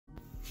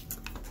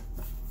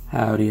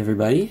Howdy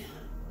everybody,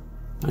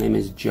 my name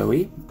is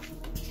Joey,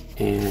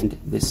 and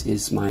this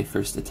is my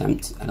first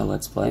attempt at a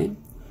Let's Play.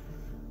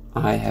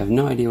 I have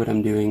no idea what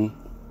I'm doing,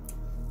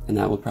 and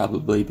that will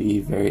probably be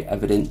very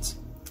evident.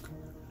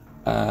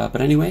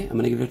 But anyway, I'm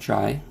going to give it a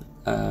try.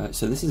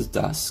 So this is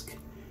DUSK.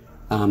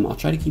 I'll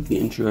try to keep the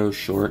intro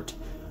short,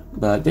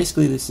 but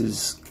basically this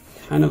is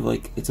kind of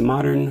like, it's a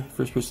modern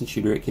first-person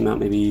shooter. It came out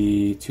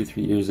maybe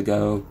 2-3 years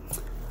ago.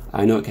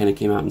 I know it kind of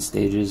came out in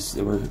stages.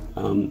 There were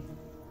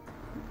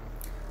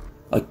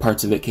like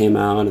parts of it came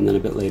out, and then a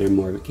bit later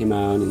more of it came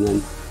out, and then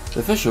the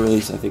official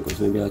release I think was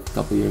maybe like a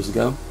couple years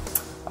ago.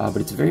 But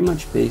it's very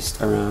much based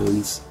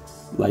around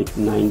like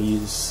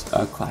 90s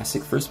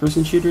classic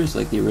first-person shooters,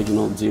 like the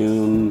original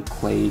Doom,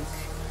 Quake,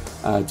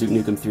 Duke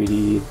Nukem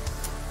 3D,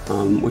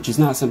 which is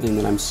not something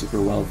that I'm super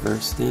well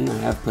versed in. I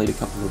have played a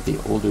couple of the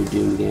older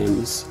Doom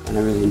games, and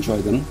I really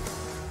enjoyed them.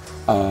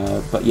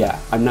 But yeah,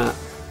 I'm not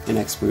an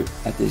expert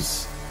at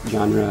this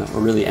genre,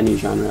 or really any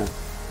genre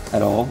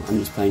at all. I'm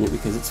just playing it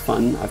because it's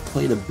fun. I've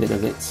played a bit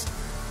of it.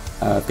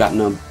 I've gotten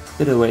a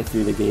bit of the way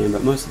through the game,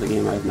 but most of the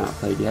game I have not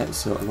played yet,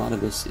 so a lot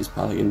of this is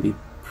probably going to be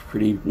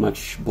pretty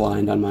much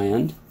blind on my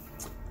end.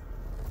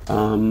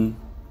 But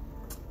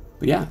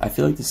yeah, I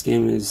feel like this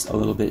game is a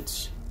little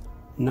bit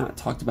not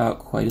talked about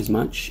quite as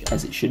much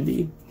as it should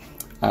be,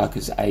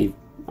 because I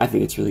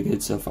think it's really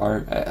good so far.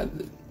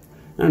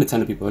 Not a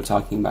ton of people are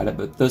talking about it,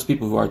 but those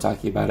people who are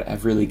talking about it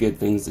have really good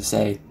things to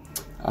say.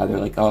 They're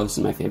like, oh, this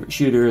is my favorite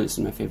shooter, this is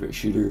my favorite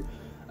shooter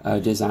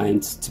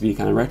designed to be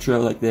kind of retro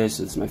like this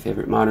is my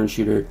favorite modern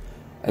shooter,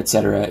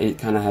 etc. It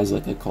kind of has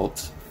like a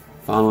cult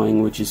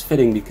following, which is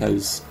fitting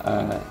because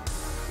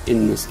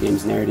in this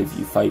game's narrative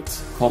you fight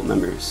cult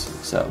members.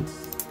 So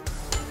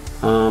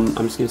I'm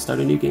just going to start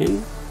a new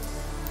game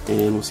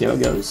and we'll see how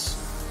it goes.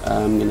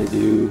 I'm going to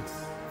do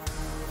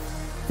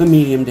the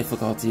medium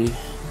difficulty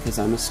because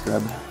I'm a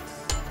scrub.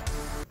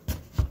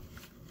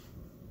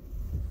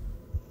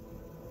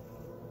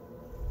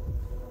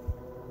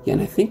 Yeah,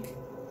 and I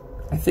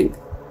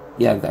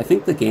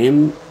think the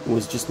game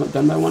was just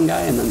done by one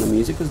guy, and then the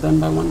music was done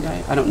by one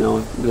guy. I don't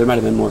know. There might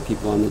have been more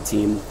people on the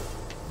team.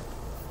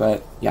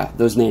 But yeah,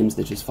 those names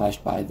that just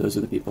flashed by, those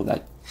are the people that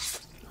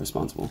are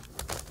responsible.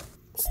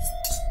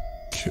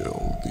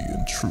 Kill the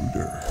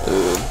intruder.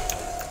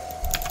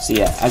 So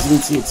yeah, as you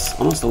can see, it's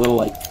almost a little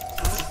like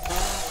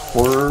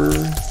horror.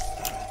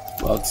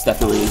 Well, it's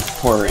definitely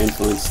horror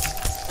influenced,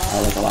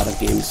 like a lot of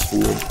games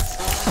from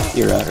the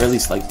era, or at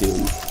least like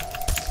Doom.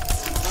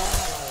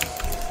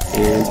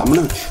 And I'm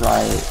going to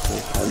try my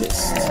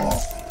hardest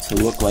to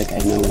look like I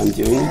know what I'm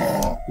doing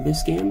with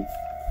this game.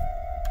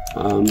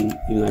 Even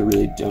though I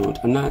really don't.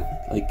 I'm not,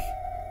 like,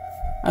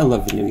 I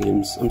love video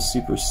games. I'm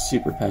super,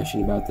 super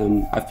passionate about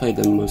them. I've played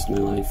them most of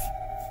my life.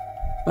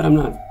 But I'm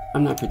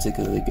not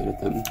particularly good at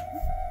them.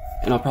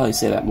 And I'll probably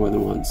say that more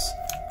than once.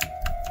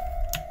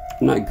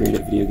 I'm not great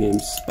at video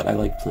games, but I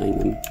like playing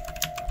them.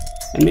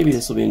 And maybe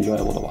this will be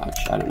enjoyable to watch,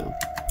 I don't know.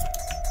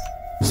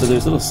 So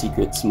there's little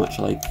secrets, much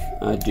like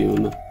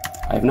Doom.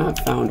 I have not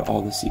found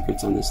all the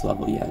secrets on this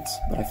level yet,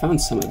 but I found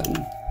some of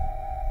them.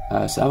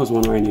 So that was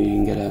one where I knew you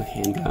can get a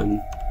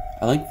handgun.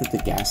 I like that the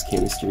gas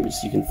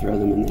canisters, you can throw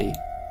them and they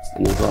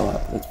blow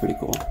up. That's pretty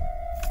cool.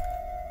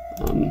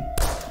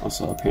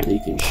 Also, apparently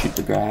you can shoot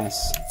the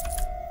grass.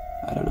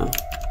 I don't know.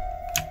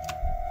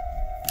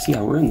 So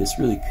yeah, we're in this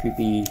really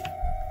creepy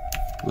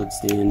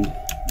bloodstained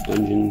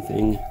dungeon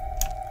thing.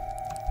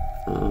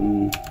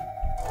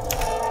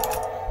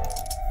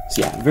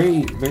 So yeah,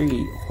 very,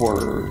 very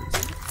horror.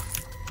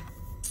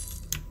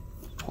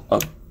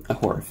 A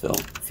horror feel.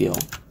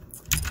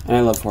 And I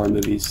love horror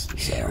movies,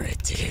 so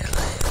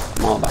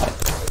I'm all about it.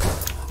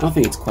 I don't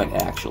think it's quite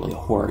actually a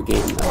horror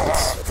game, though.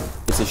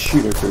 It's a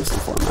shooter first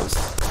and foremost.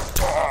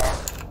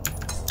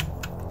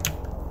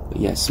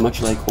 But yes,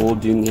 much like old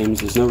Doom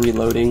games, there's no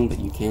reloading, but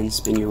you can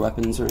spin your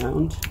weapons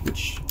around,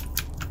 which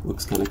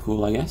looks kind of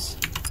cool, I guess.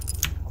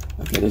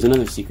 Okay, there's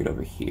another secret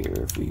over here,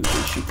 if we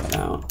can shoot that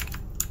out.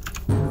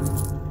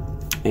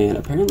 And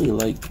apparently,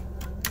 like,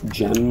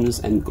 gems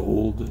and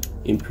gold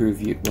improve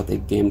what the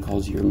game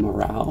calls your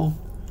morale,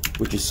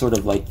 which is sort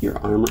of like your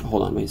armor.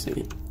 Hold on, wait a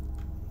second.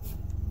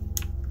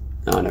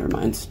 Oh, never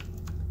mind.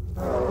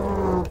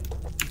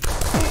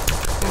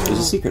 There's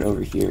a secret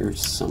over here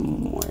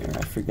somewhere.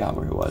 I forgot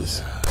where it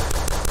was.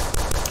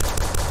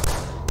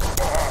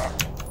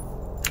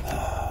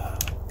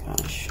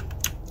 Gosh.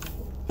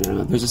 I don't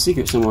know. There's a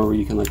secret somewhere where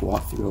you can like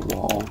walk through a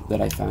wall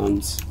that I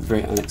found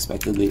very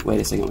unexpectedly.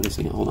 Wait a second,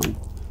 hold on.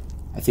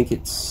 I think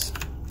it's...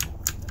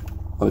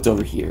 Oh, it's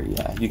over here,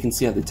 yeah. You can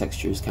see how the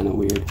texture is kind of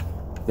weird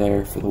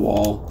there for the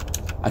wall.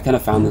 I kind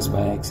of found this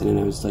by accident.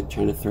 I was like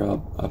trying to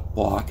throw a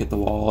block at the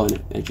wall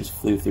and it just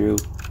flew through.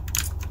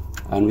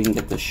 And we can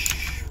get the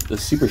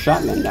super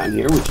shotgun down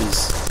here, which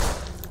is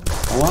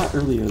a lot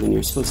earlier than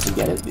you're supposed to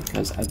get it,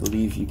 because I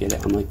believe you get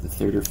it on like the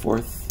 3rd or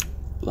 4th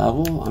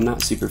level. I'm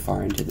not super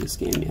far into this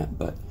game yet,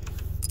 but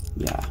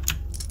yeah.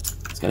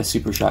 It's got a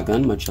super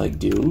shotgun, much like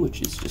Doom,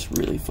 which is just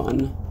really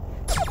fun.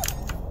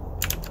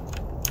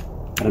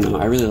 I don't know,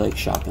 I really like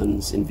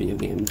shotguns in video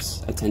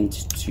games. I tend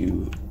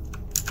to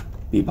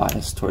be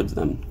biased towards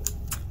them.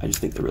 I just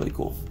think they're really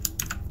cool.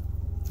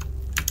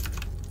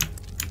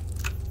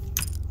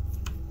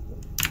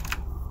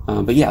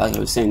 But yeah, like I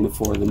was saying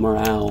before, the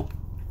morale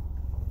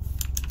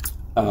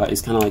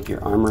is kind of like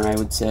your armor, I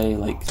would say.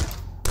 Like,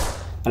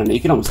 I don't know, you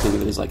can almost think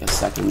of it as like a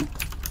second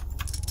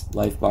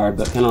life bar,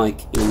 but kind of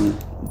like in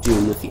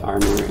Doom with the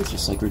armor, it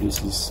just like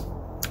reduces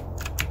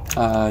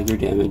your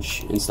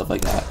damage and stuff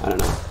like that. I don't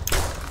know.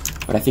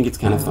 But I think it's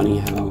kind of funny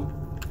how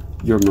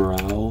your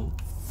morale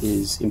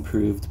is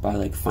improved by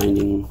like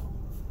finding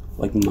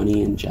like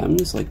money and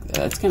gems. Like,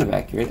 that's kind of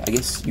accurate. I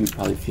guess you would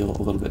probably feel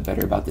a little bit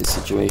better about this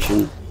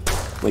situation,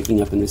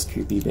 waking up in this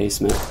creepy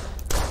basement,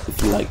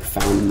 if you like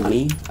found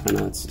money. I don't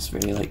know, it's just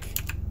very like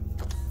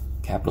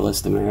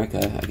capitalist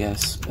America, I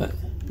guess, but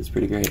it's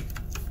pretty great.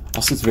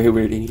 Also, it's very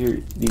weird in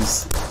here,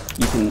 these,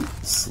 you can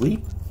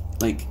sleep,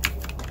 like,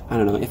 I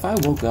don't know, if I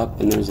woke up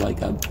and there's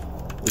like a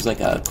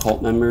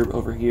cult member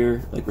over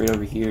here, like right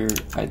over here,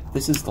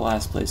 this is the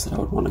last place that I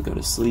would want to go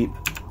to sleep,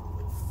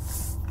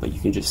 but you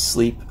can just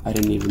sleep. I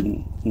didn't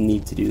even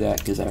need to do that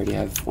because I already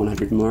have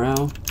 100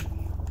 morale,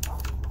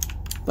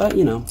 but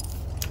you know,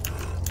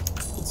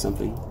 it's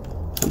something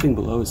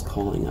below is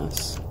calling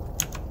us.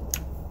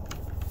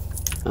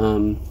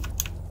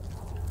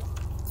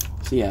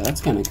 So yeah,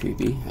 that's kind of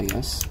creepy, I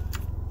guess.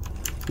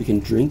 We can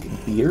drink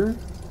beer.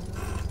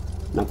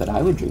 Not that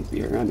I would drink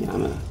beer. I mean,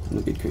 I'm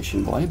a good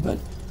Christian boy, but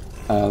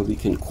we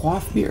can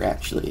quaff beer,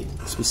 actually.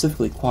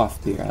 Specifically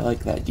quaff beer. I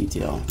like that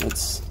detail.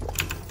 It's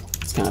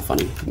kind of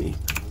funny to me.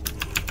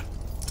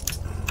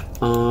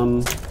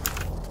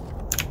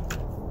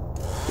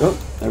 Oh,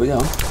 there we go.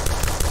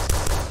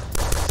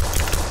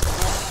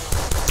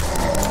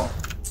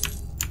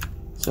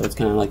 So it's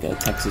kind of like a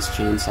Texas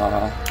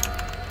Chainsaw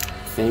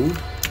thing.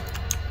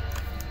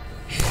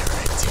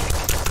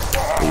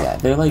 Yeah,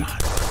 they're like,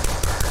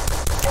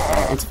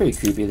 it's very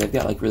creepy. They've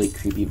got like really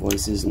creepy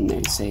voices, and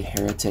they say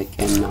heretic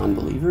and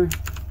non-believer,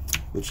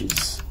 which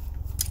is,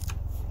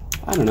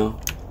 I don't know,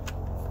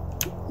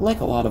 like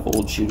a lot of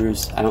old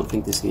shooters. I don't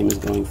think this game is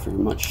going for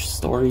much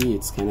story.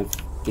 It's kind of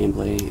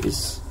gameplay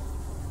is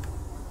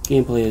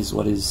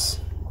what is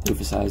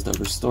emphasized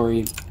over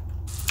story,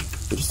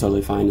 which is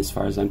totally fine as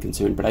far as I'm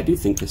concerned. But I do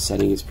think this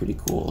setting is pretty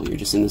cool. You're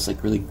just in this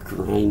like really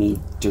grimy,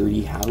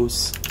 dirty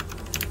house,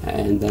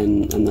 and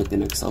then on like the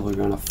next level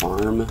you're on a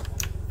farm,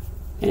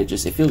 and it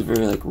feels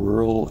very like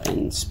rural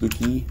and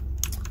spooky.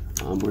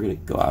 We're gonna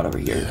go out over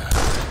here.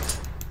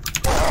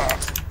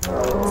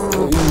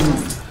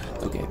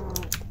 Okay.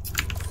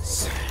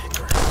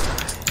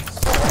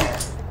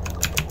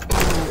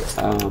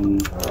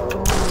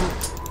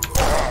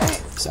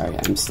 Sorry,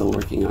 I'm still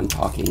working on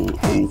talking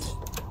and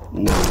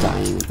not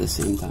dying at the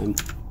same time.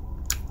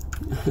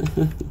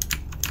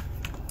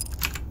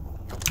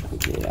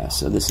 Okay, yeah,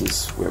 so this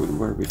is where we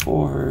were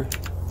before.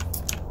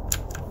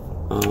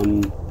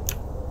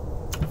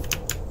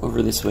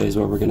 Over this way is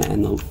where we're gonna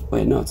end the...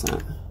 Wait, no, it's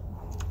not.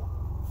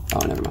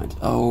 Oh, never mind.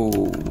 Oh,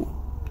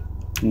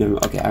 no,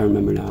 okay, I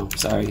remember now.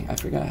 Sorry, I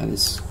forgot how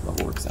this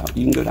level works out.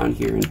 You can go down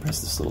here and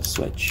press this little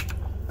switch,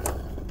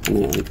 and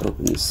then it like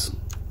opens.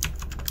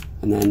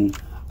 And then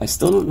I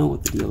still don't know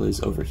what the deal is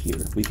over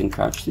here. We can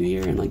crouch through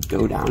here and like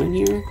go down in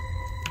here,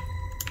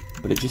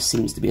 but it just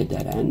seems to be a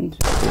dead end,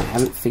 and I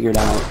haven't figured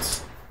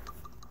out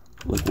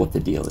like what the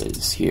deal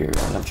is here.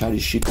 Like, I've tried to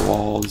shoot the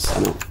walls.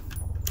 I don't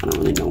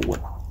really know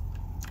what.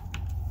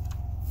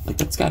 Like,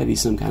 that's got to be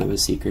some kind of a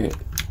secret.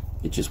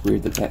 It's just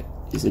weird that that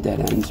is a dead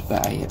end,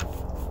 but I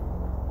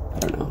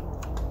don't know.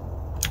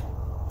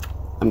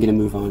 I'm gonna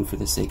move on for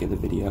the sake of the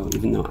video,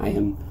 even though I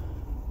am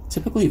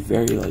typically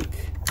very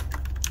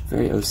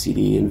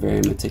OCD and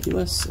very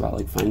meticulous about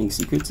like finding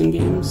secrets in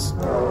games.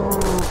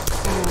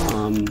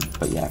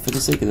 But yeah, for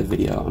the sake of the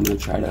video, I'm gonna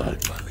try to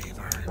like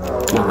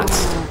not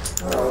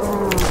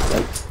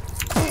like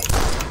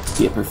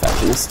be a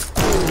perfectionist.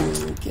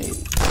 Okay.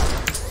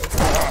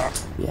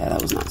 Yeah,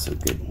 that was not so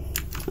good.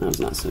 That was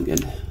not so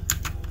good.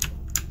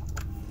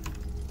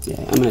 Yeah,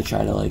 I'm gonna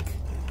try to like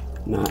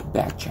not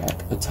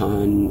backtrack a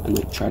ton and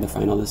like try to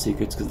find all the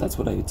secrets, because that's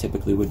what I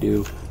typically would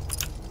do.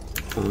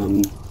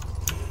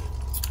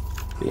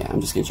 But yeah, I'm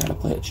just gonna try to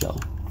play it chill.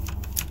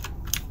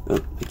 Oh,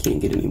 I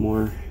can't get any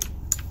more.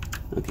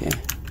 Okay.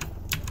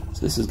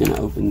 So this is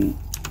gonna open.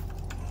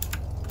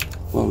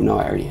 Whoa, no,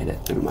 I already hit it.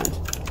 Never mind.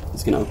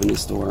 It's gonna open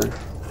this door.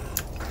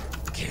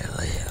 Kill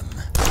him.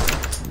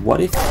 What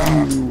if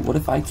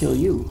I kill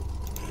you?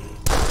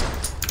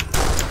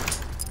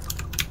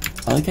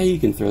 I like how you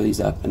can throw these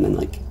up and then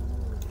like,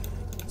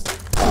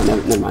 oh,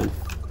 never mind.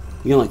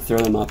 You can like throw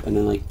them up and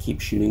then like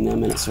keep shooting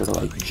them, and it sort of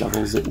like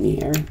juggles it in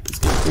the air. It's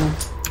kind of cool.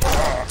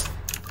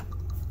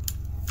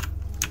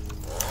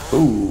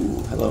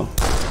 Ooh, hello.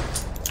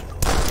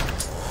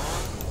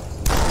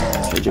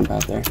 Should I jump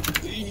out there?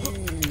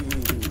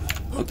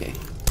 Okay.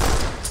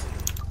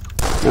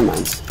 Never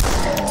mind.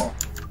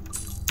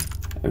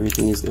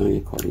 Everything is going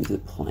according to the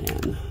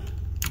plan.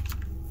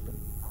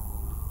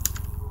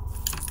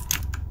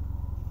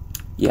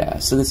 Yeah,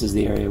 so this is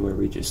the area where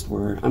we just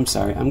were. I'm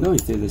sorry, I'm going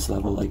through this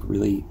level like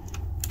really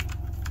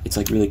it's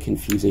like really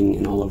confusing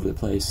and all over the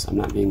place. I'm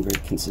not being very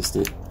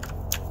consistent.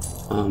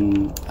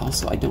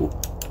 Also, I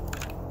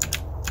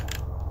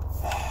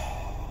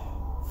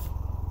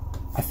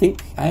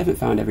think I haven't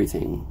found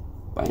everything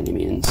by any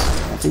means.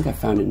 I think I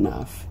found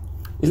enough.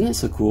 Isn't that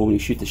so cool when you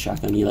shoot the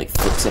shotgun, he like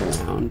flips it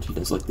around? He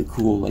does like the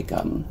cool like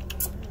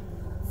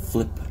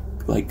flip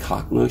like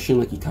cock motion,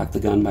 like you cock the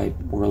gun by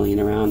whirling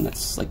it around.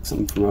 That's like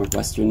something from a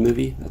Western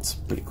movie. That's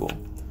pretty cool.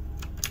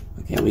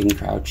 Okay, we can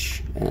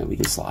crouch and we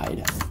can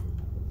slide.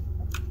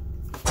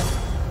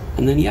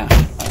 And then yeah,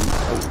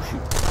 oh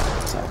shoot,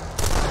 sorry.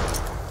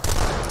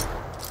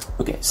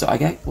 Okay, so I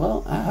got,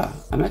 well,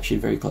 I'm actually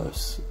very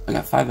close. I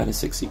got 5 out of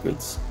 6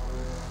 secrets.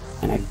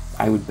 And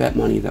I would bet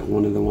money that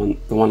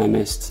the one I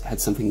missed had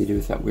something to do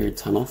with that weird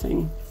tunnel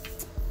thing.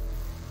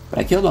 But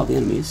I killed all the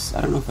enemies.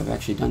 I don't know if I've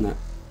actually done that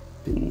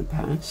in the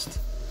past.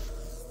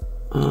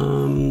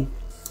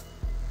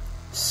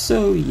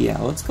 So yeah,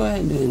 let's go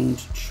ahead and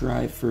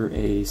try for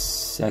a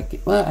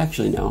second. Well,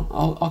 actually no,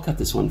 I'll cut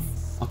this one.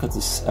 I'll cut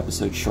this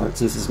episode short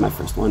since this is my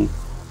first one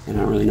and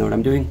I don't really know what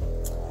I'm doing.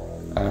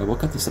 We'll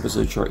cut this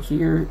episode short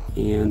here,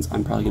 and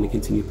I'm probably going to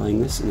continue playing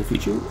this in the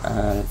future.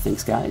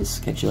 Thanks guys,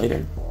 catch you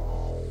later.